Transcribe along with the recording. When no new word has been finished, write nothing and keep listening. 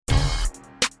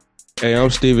Hey,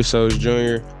 I'm Steven Soles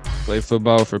Jr., play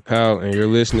football for Pal, and you're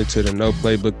listening to the No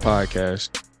Playbook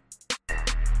Podcast.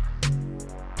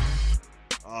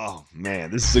 Oh, man,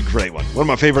 this is a great one. One of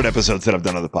my favorite episodes that I've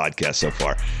done on the podcast so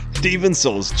far. Steven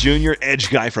Soles Jr.,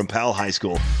 edge guy from Pal High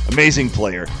School. Amazing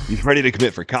player. He's ready to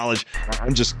commit for college.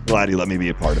 I'm just glad he let me be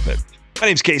a part of it. My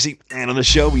name's Casey, and on the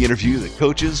show, we interview the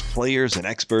coaches, players, and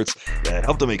experts that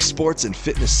help to make sports and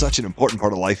fitness such an important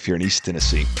part of life here in East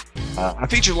Tennessee. I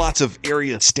feature lots of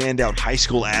area standout high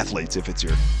school athletes if it's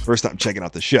your first time checking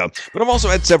out the show. But I've also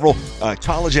had several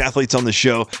college athletes on the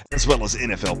show, as well as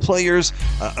NFL players,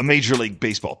 a Major League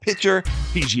Baseball pitcher,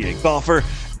 PGA golfer.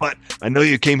 But I know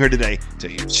you came here today to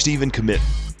hear Steven commit.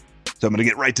 So I'm going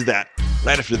to get right to that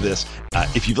right after this.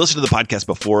 If you've listened to the podcast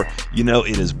before, you know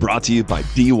it is brought to you by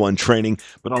D1 Training,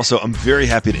 but also I'm very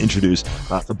happy to introduce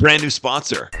a brand new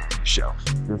sponsor of the show.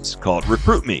 It's called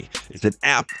Recruit Me. It's an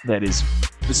app that is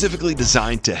specifically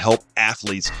designed to help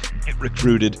athletes get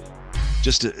recruited,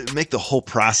 just to make the whole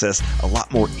process a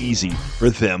lot more easy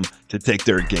for them to take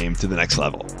their game to the next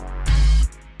level.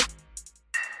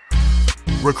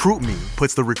 Recruit Me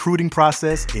puts the recruiting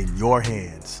process in your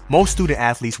hands. Most student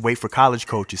athletes wait for college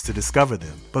coaches to discover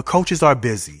them, but coaches are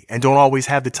busy and don't always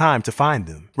have the time to find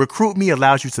them. Recruit Me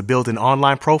allows you to build an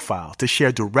online profile to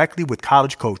share directly with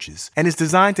college coaches and is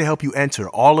designed to help you enter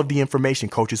all of the information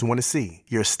coaches want to see: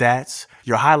 your stats,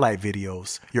 your highlight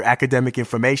videos, your academic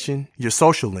information, your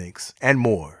social links, and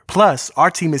more. Plus, our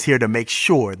team is here to make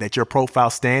sure that your profile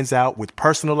stands out with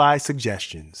personalized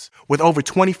suggestions. With over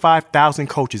 25,000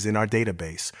 coaches in our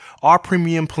database, our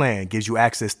premium plan gives you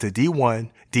access to D1,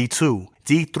 D2,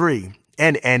 D3,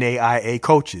 and NAIA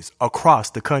coaches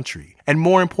across the country, and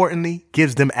more importantly,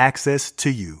 gives them access to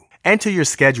you. Enter your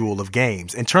schedule of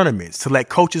games and tournaments to let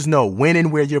coaches know when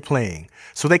and where you're playing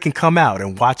so they can come out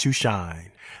and watch you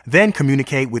shine. Then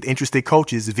communicate with interested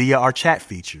coaches via our chat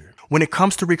feature. When it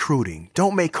comes to recruiting,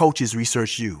 don't make coaches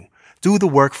research you. Do the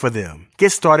work for them.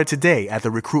 Get started today at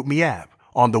the Recruit Me app,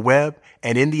 on the web,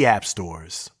 and in the app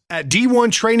stores. At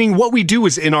D1 Training, what we do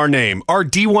is in our name. Our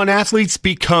D1 athletes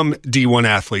become D1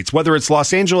 athletes. Whether it's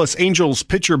Los Angeles Angels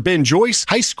pitcher Ben Joyce,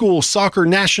 high school soccer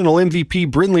national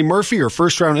MVP Brindley Murphy, or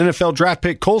first-round NFL draft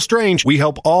pick Cole Strange, we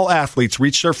help all athletes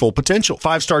reach their full potential.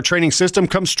 5-star training system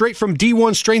comes straight from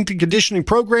D1 strength and conditioning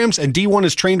programs, and D1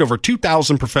 has trained over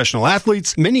 2,000 professional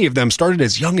athletes. Many of them started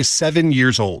as young as 7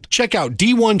 years old. Check out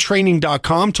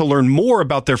D1Training.com to learn more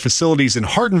about their facilities in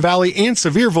Hardin Valley and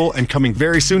Sevierville, and coming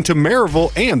very soon to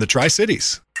Maryville and the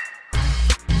Tri-Cities.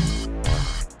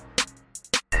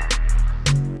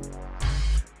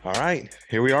 All right,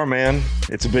 here we are, man.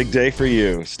 It's a big day for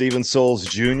you. Steven Soles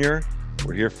Jr.,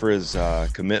 we're here for his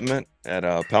commitment at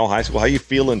Pal High School. How you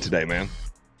feeling today, man?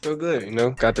 Feel good,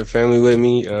 got the family with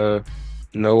me,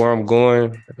 know where I'm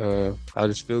going. I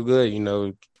just feel good,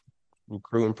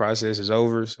 recruiting process is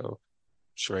over, so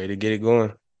just ready to get it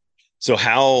going. So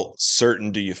how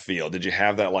certain do you feel? Did you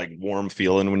have that warm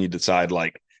feeling when you decide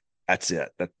that's it,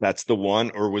 that's the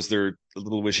one, or was there a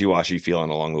little wishy-washy feeling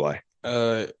along the way?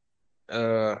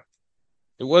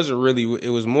 It wasn't really. It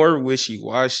was more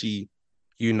wishy-washy,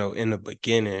 in the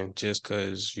beginning, just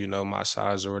because my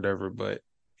size or whatever. But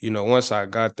once I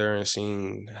got there and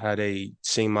seen how they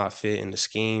seen my fit in the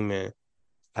scheme and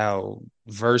how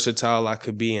versatile I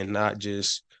could be, and not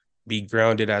just be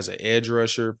grounded as an edge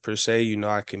rusher per se.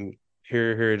 I can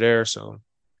here, there. So,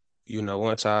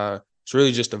 it's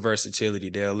really just the versatility.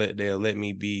 They'll let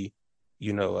me be,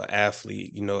 an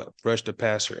athlete, rush the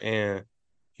passer and,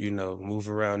 move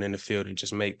around in the field and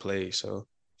just make plays. So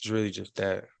it's really just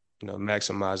that,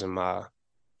 maximizing my,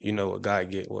 what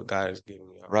God is giving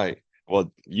me. Right.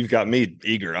 Well, you've got me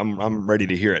eager. I'm ready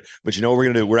to hear it. But what we're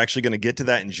going to do? We're actually going to get to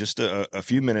that in just a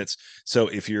few minutes. So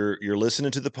if you're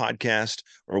listening to the podcast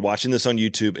or watching this on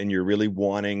YouTube and you're really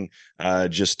wanting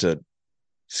just to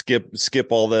skip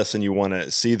all this and you want to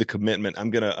see the commitment, I'm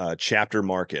going to chapter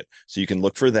mark it. So you can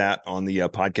look for that on the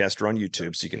podcast or on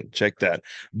YouTube, so you can check that.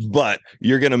 But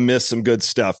you're going to miss some good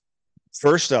stuff.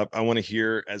 First up, I want to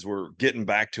hear, as we're getting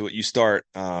back to it, you start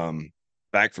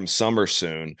back from summer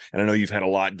soon. And I know you've had a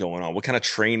lot going on. What kind of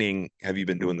training have you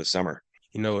been doing this summer?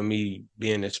 With me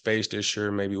being in space this year,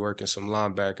 maybe working some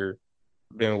linebacker,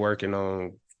 been working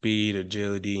on speed,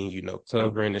 agility,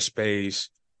 covering the space,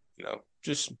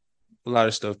 just a lot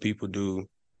of stuff people do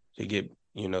to get,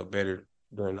 better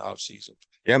during the off season.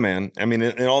 Yeah, man. I mean,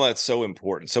 and all that's so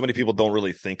important. So many people don't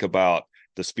really think about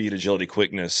the speed, agility,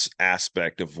 quickness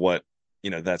aspect of what,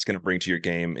 that's going to bring to your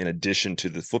game in addition to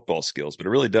the football skills, but it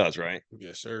really does, right?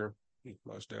 Yes, sir.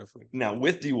 Most definitely. Now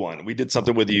with D1, we did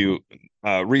something with you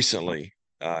recently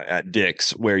at Dick's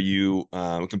where you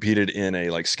competed in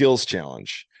a skills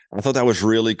challenge. I thought that was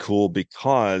really cool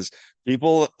because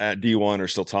people at D1 are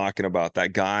still talking about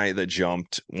that guy that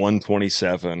jumped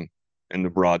 127 in the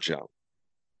broad jump.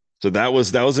 So that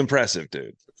was impressive,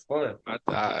 dude. Fun.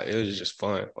 It was just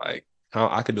fun. Like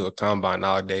I could do a combine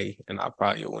all day and I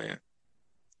probably win.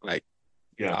 Like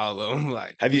Yeah. all of them.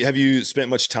 Like Have you spent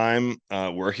much time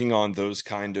working on those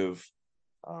kind of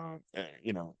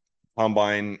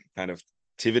combine kind of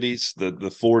activities?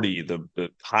 The 40, the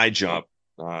high jump,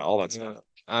 all that stuff.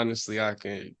 honestly, I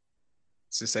can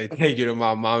just say thank you to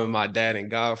my mom and my dad and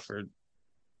God for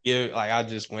like I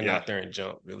just went out there and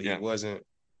jumped. Really, it wasn't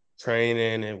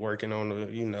training and working on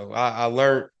I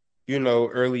learned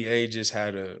early ages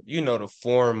how to the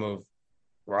form of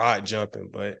rod jumping,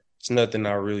 but it's nothing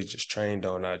I really just trained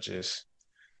on. I just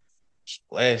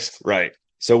blessed. Right.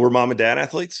 So were mom and dad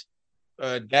athletes?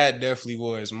 Dad definitely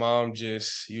was. Mom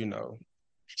just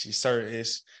she started.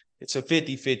 It's a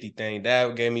 50-50 thing.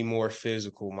 Dad gave me more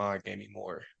physical. Mom gave me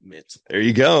more mental. There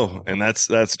you go. And that's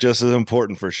just as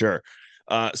important for sure.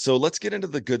 So let's get into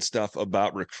the good stuff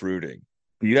about recruiting.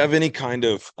 Do you have any kind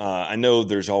of I know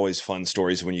there's always fun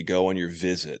stories when you go on your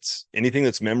visits. Anything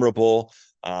that's memorable?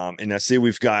 And I see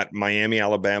we've got Miami,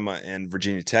 Alabama, and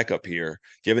Virginia Tech up here.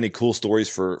 Do you have any cool stories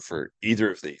for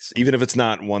either of these, even if it's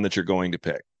not one that you're going to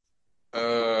pick?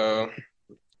 I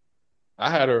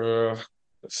had a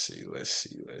let's see.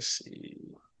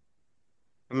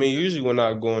 I mean, usually when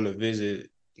I go on a visit,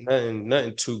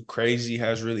 nothing too crazy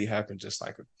has really happened. Just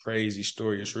like a crazy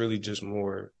story. It's really just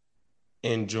more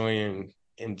enjoying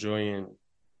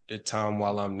the time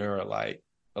while I'm there. Like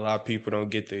a lot of people don't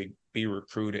get to be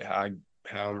recruited how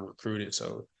I'm recruited,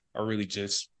 so I really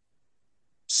just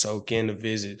soak in the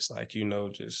visits. Like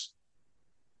just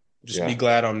be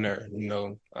glad I'm there.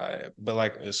 But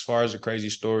like as far as a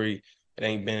crazy story, it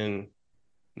ain't been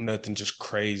nothing just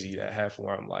crazy that happened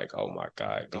where I'm like, oh my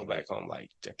God, go back home. Like,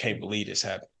 I can't believe this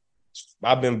happened.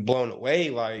 I've been blown away.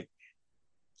 Like,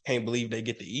 can't believe they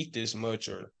get to eat this much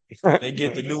or they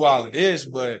get to do all of this.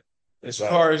 But as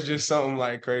far as just something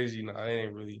like crazy, no, it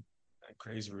ain't really that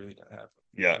crazy really that happened.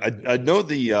 Yeah, I know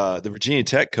the Virginia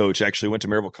Tech coach actually went to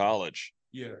Maryville College.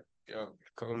 Yeah.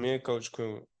 Me and Coach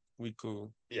cool. We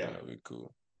cool. Yeah, we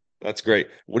cool. That's great.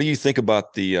 What do you think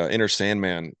about the Enter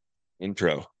Sandman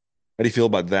intro? How do you feel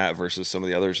about that versus some of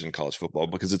the others in college football?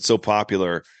 Because it's so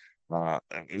popular,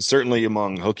 certainly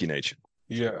among Hokie Nation.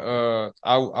 Yeah,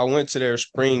 I went to their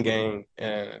spring game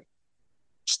and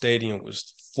stadium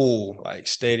was full. Like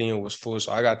stadium was full,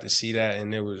 so I got to see that,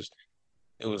 and it was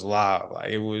live.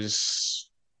 Like it was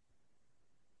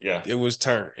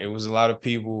turned. It was a lot of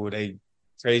people. They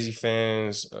crazy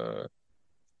fans.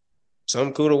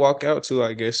 Something cool to walk out to,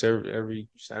 I guess, every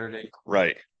Saturday.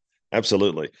 Right.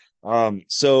 Absolutely.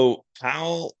 So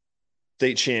Cal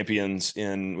state champions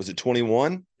in, was it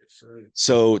 21? Yes, sir.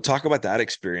 So talk about that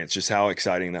experience, just how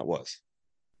exciting that was.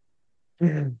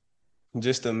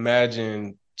 Just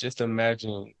imagine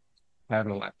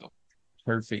having like a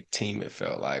perfect team. It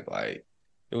felt like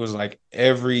it was like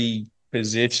every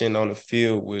position on the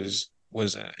field was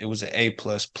an A+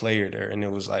 player there, and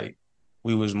it was like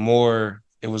we was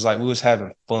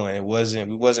having fun.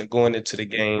 We wasn't going into the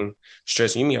game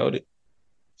stressing. You mean hold it?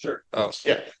 Sure. Oh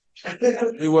yeah.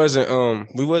 we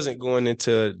wasn't going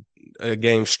into a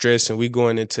game stressing. We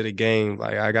going into the game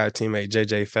like I got a teammate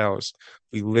JJ Fouts.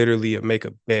 We literally make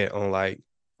a bet on like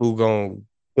who gonna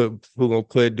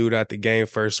put dude out the game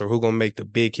first, or who gonna make the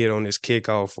big hit on this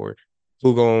kickoff, or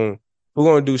who gonna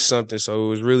do something. So it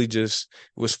was really just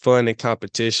it was fun and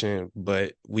competition,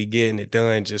 but we getting it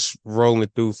done, just rolling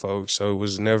through folks. So it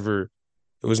was never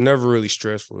really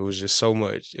stressful. It was just so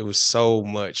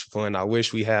much fun. I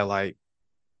wish we had like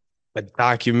a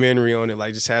documentary on it,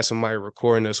 like just had somebody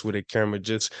recording us with a camera,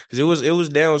 just because it was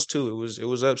downs too. It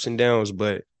was ups and downs,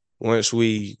 but once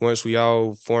we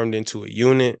all formed into a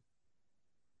unit,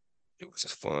 it was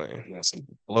just fun. Some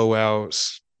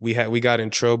blowouts. We got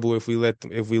in trouble if we let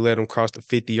them cross the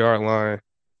 50-yard line,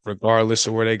 regardless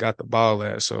of where they got the ball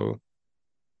at. So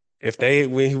if they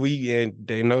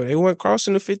know they weren't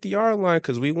crossing the 50-yard line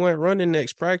because we weren't running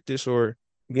next practice or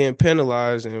getting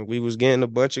penalized, and we was getting a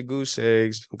bunch of goose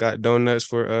eggs, got donuts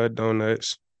for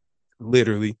donuts,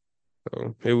 literally.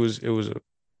 So it was a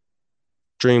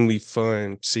extremely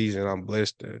fun season. I'm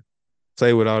blessed to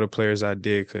play with all the players I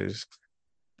did because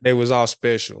they was all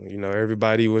special.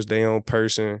 Everybody was their own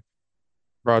person,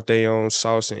 brought their own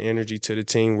sauce and energy to the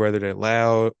team, whether they're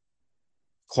loud,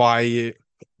 quiet,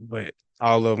 but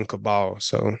all of them could ball.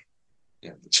 So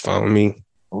yeah, it's fine with me.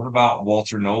 What about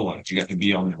Walter Nolan? You got to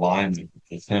be on the line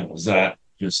with him. Was that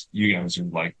just you guys are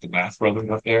like the math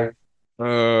brothers up there?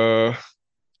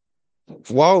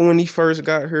 Walt, when he first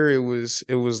got here, it was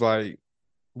like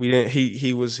we didn't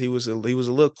he was a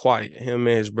little quiet. Him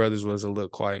and his brothers was a little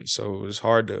quiet. So it was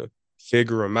hard to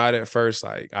figure him out at first.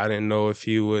 Like I didn't know if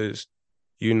he was,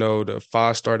 the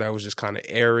 5 star that was just kind of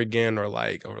arrogant or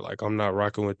like I'm not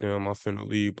rocking with them, I'm finna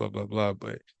leave, blah, blah, blah.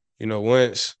 But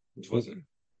once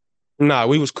nah,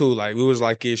 we was cool. Like we was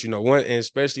like this, and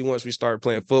especially once we started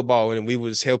playing football and we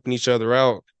was helping each other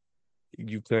out,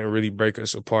 you couldn't really break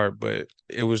us apart. But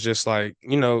it was just like,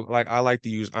 like I like to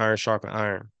use iron sharpen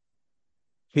iron.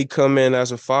 He come in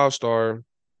as a 5 star.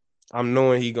 I'm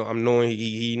knowing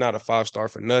he not a 5 star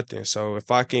for nothing. So if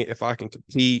I can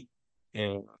compete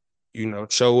and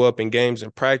show up in games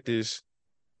and practice,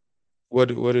 what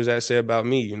does that say about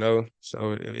me?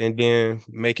 So and then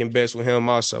making bets with him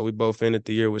also. We both ended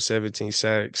the year with 17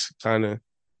 sacks. Kind of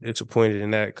disappointed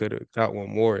in that. Could have got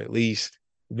one more at least.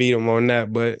 Beat him on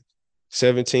that, but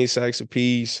 17 sacks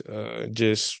apiece.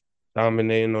 Just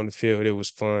dominating on the field. It was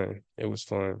fun. It was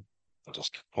fun. I'll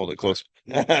just hold it close.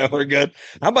 We're good.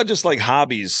 How about just like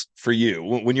hobbies for you?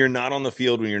 When you're not on the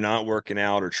field, when you're not working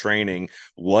out or training,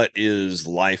 what is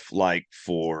life like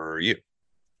for you?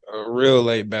 Real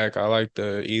laid back. I like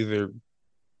to either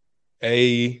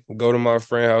go to my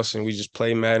friend house and we just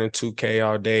play Madden 2K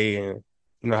all day, and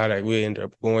you know how that we end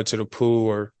up going to the pool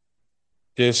or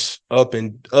just up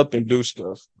and do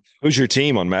stuff. Who's your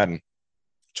team on Madden?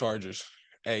 Chargers.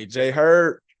 Hey, Jay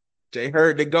Hurd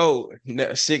to go.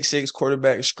 6'6"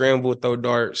 quarterback, scramble, throw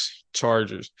darts,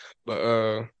 Chargers.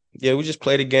 But yeah, we just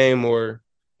play the game or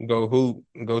go hoop,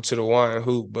 go to the Y and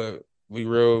hoop. But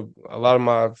a lot of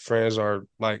my friends are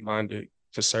like-minded,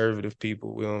 conservative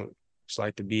people. We don't just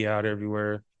like to be out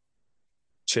everywhere,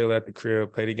 chill at the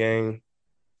crib, play the game,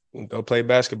 and go play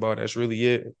basketball. That's really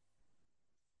it.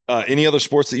 Any other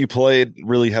sports that you played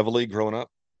really heavily growing up?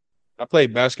 I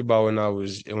played basketball when I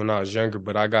was younger,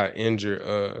 but I got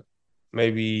injured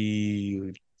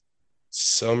maybe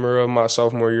summer of my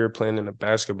sophomore year playing in a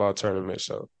basketball tournament.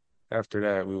 So after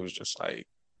that, we was just like,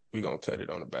 we gonna cut it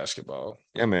on the basketball.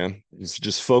 Yeah, man.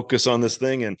 Just focus on this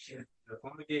thing and If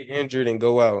I'm gonna get injured and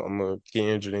go out, I'm gonna get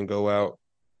injured and go out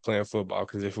playing football.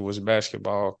 Because if it was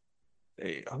basketball,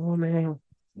 oh man,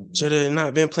 should have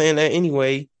not been playing that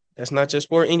anyway. That's not your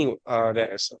sport anyway.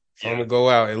 That's I'm gonna go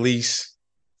out at least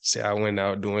say I went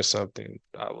out doing something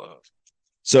I love.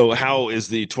 so how is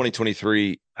the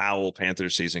 2023 Owl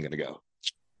Panthers season going to go?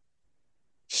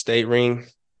 State ring,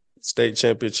 state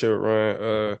championship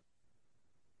run.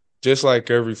 Just like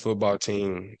every football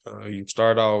team, you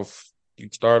start off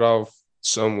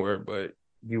somewhere, but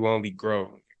you only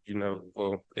grow.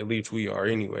 Well, at least we are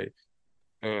anyway.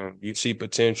 And you see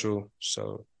potential,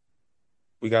 so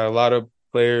we got a lot of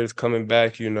players coming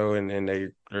back, and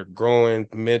they're growing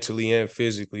mentally and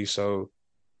physically. So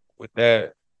with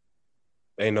that,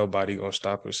 ain't nobody gonna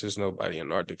stop us. There's nobody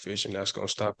in our division that's gonna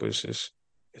stop us.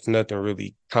 It's nothing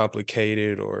really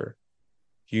complicated or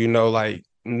like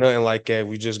nothing like that.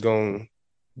 We just gonna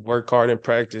work hard in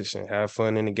practice and have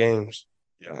fun in the games.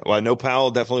 Yeah. Well, I know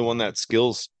Powell definitely won that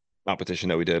skills competition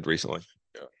that we did recently.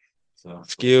 Yeah. So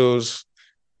Skills,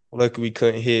 lucky we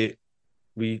couldn't hit.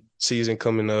 We season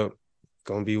coming up,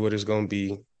 gonna be what it's gonna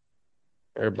be.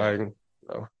 Everybody,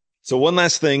 So one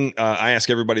last thing, I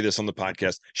ask everybody this on the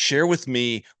podcast. Share with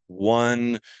me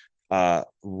one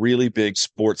really big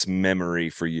sports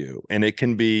memory for you, and it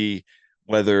can be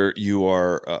whether you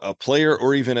are a player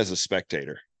or even as a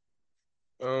spectator.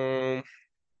 I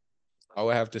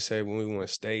would have to say when we won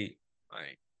state,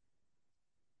 like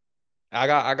I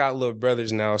got little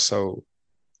brothers now, so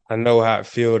I know how it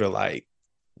feel to like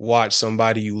watch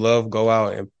somebody you love go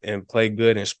out and play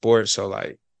good in sports. So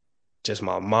like just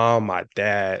my mom, my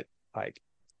dad, like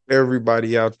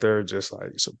everybody out there just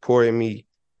like supporting me,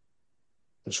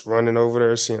 just running over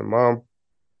there, seeing mom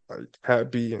like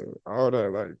happy and all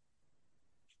that. Like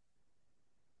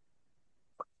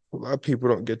a lot of people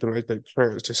don't get to make their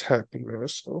parents just happy, man.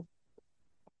 So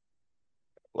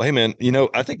Well, hey, man,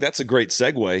 I think that's a great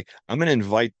segue. I'm going to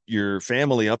invite your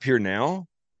family up here now,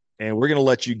 and we're going to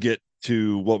let you get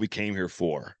to what we came here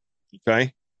for.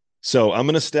 Okay. So I'm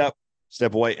going to step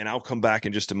away, and I'll come back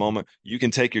in just a moment. You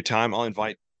can take your time. I'll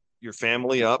invite your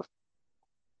family up.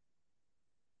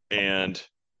 And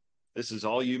this is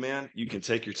all you, man. You can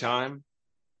take your time.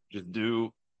 Just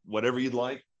do whatever you'd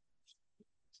like.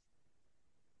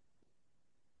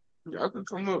 y'all can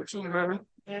come up too, man.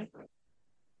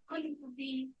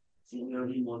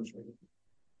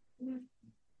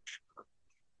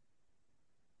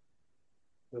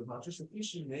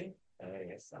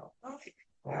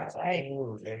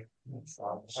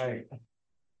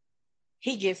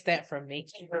 He gets that from me.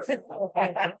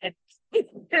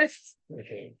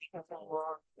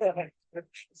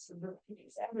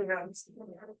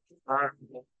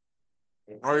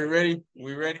 Are you ready?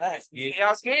 We ready?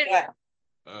 Y'all scared?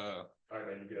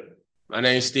 My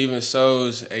name is Steven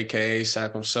Soles, aka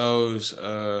Sackham Soles.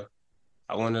 I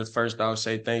wanted to first off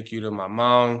say thank you to my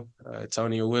mom,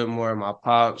 Tonya Whitmore, my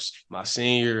pops, my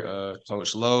senior,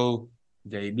 Coach Lowe,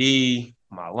 JD,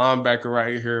 my linebacker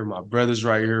right here, my brothers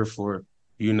right here for,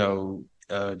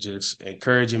 just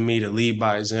encouraging me to lead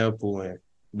by example and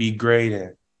be great.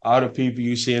 And all the people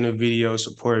you see in the video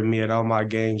supporting me at all my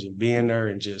games and being there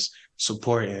and just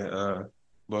supporting.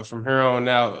 But from here on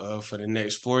out, for the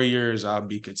next 4 years, I'll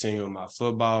be continuing my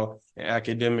football and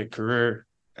academic career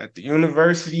at the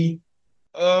University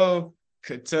of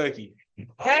Kentucky.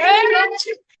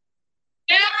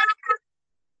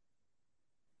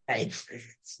 Hey.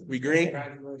 We green?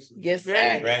 Yes, sir.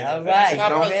 All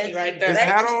right. Right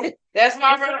there. That's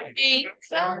my rookie.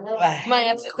 Might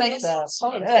have to take the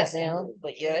phone down,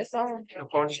 but yeah, it's on.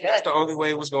 That's the only way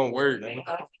it was going to work.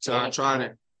 So I tried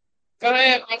it. Go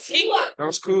ahead. That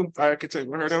was cool. I could take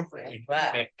one of them.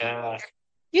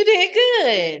 You did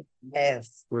good.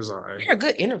 Yes. It was all right. You're a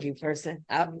good interview person.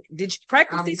 Did you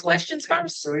practice these questions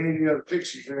first? So any other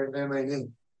pictures there, then they need.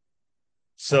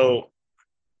 So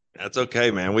that's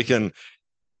okay, man. We can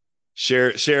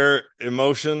share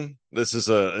emotion. This is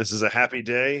a happy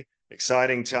day,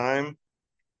 exciting time.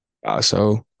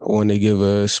 Also, I want to give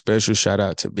a special shout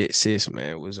out to Big Sis,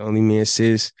 man. It was only me and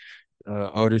Sis.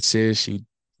 Older Sis, she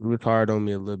was hard on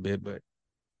me a little bit, but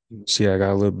I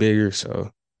got a little bigger, so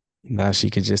now she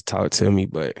could just talk to me.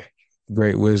 But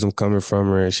great wisdom coming from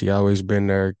her, and she always been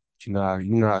there. You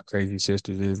know how crazy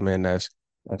sisters is, man. That's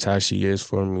how she is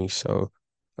for me. So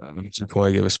just want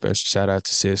to give a special shout out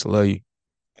to Sis. Love you.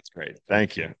 That's great.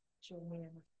 Thank you.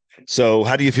 So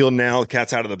how do you feel now? The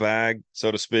cat's out of the bag, so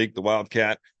to speak, the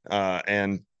Wildcat.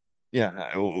 And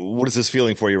yeah, what is this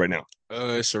feeling for you right now?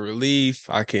 It's a relief.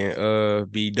 I can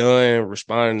be done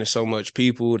responding to so much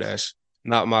people that's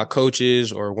not my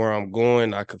coaches or where I'm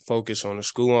going. I can focus on the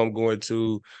school I'm going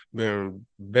to, building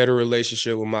better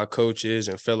relationship with my coaches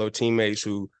and fellow teammates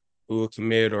who will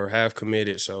commit or have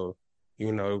committed. So,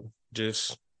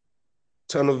 just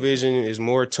tunnel vision is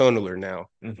more tunneler now.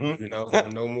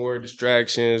 Mm-hmm. No more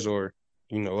distractions or,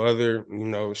 other,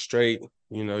 straight,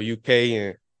 UK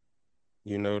and,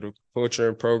 the culture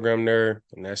and program there,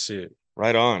 and that's it.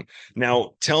 Right on.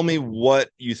 Now, tell me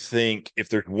what you think, if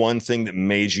there's one thing that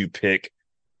made you pick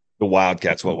the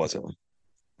Wildcats, what was it?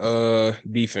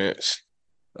 Defense.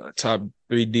 Top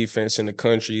 3 defense in the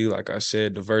country. Like I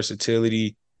said, the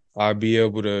versatility I'll be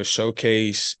able to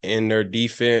showcase in their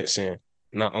defense and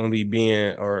not only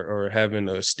being or having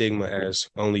a stigma as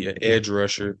only an edge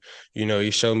rusher.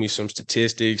 He showed me some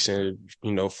statistics and,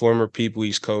 former people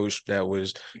he's coached that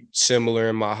was similar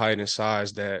in my height and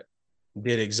size that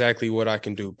did exactly what I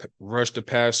can do. Rush the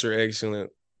passer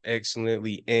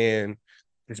excellently and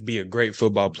just be a great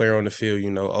football player on the field,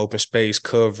 open space,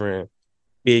 covering,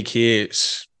 big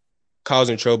hits,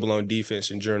 causing trouble on defense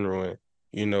in general.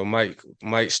 And,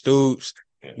 Mike Stoops,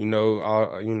 it's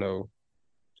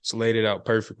laid it out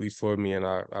perfectly for me, and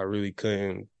I really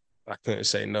couldn't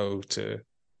say no to,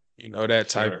 that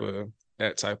type of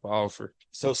offer.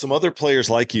 So some other players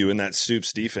like you in that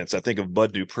Stoops defense, I think of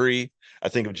Bud Dupree, I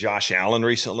think of Josh Allen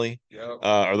recently. Yep.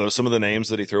 Are those some of the names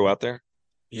that he threw out there?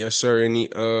 Yes, sir. And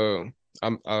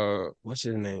what's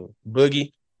his name?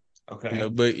 Boogie. Okay.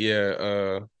 But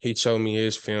yeah, he showed me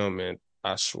his film, and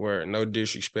I swear, no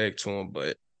disrespect to him,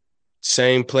 but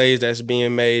same plays that's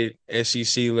being made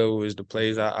SEC level is the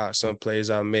plays some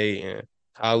plays I made. And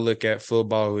how I look at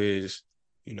football is,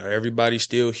 everybody's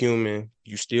still human.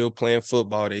 You still playing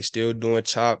football. They still doing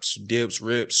chops, dips,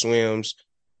 rips, swims.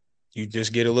 You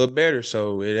just get a little better.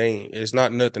 So it's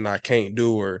not nothing I can't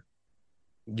do or,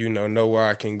 know where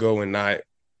I can go and not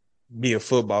be a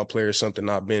football player, something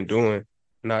I've been doing.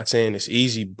 Not saying it's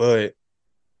easy, but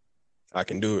I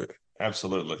can do it.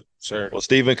 Absolutely. Sure. Well,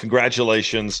 Steven,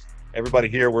 congratulations. Everybody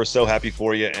here, we're so happy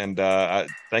for you. And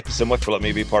thank you so much for letting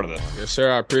me be part of this. Yes,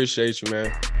 sir. I appreciate you,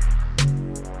 man.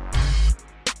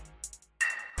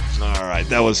 All right.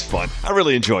 That was fun. I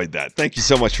really enjoyed that. Thank you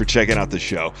so much for checking out the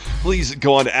show. Please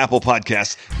go on to Apple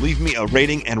Podcasts, leave me a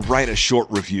rating and write a short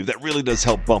review. That really does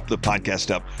help bump the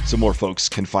podcast up so more folks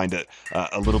can find it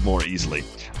a little more easily.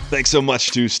 Thanks so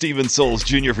much to Steven Soles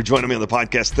Jr. for joining me on the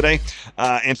podcast today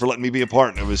and for letting me be a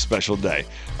part of his special day.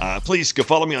 Please go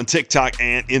follow me on TikTok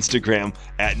and Instagram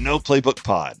at No Playbook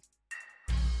Pod.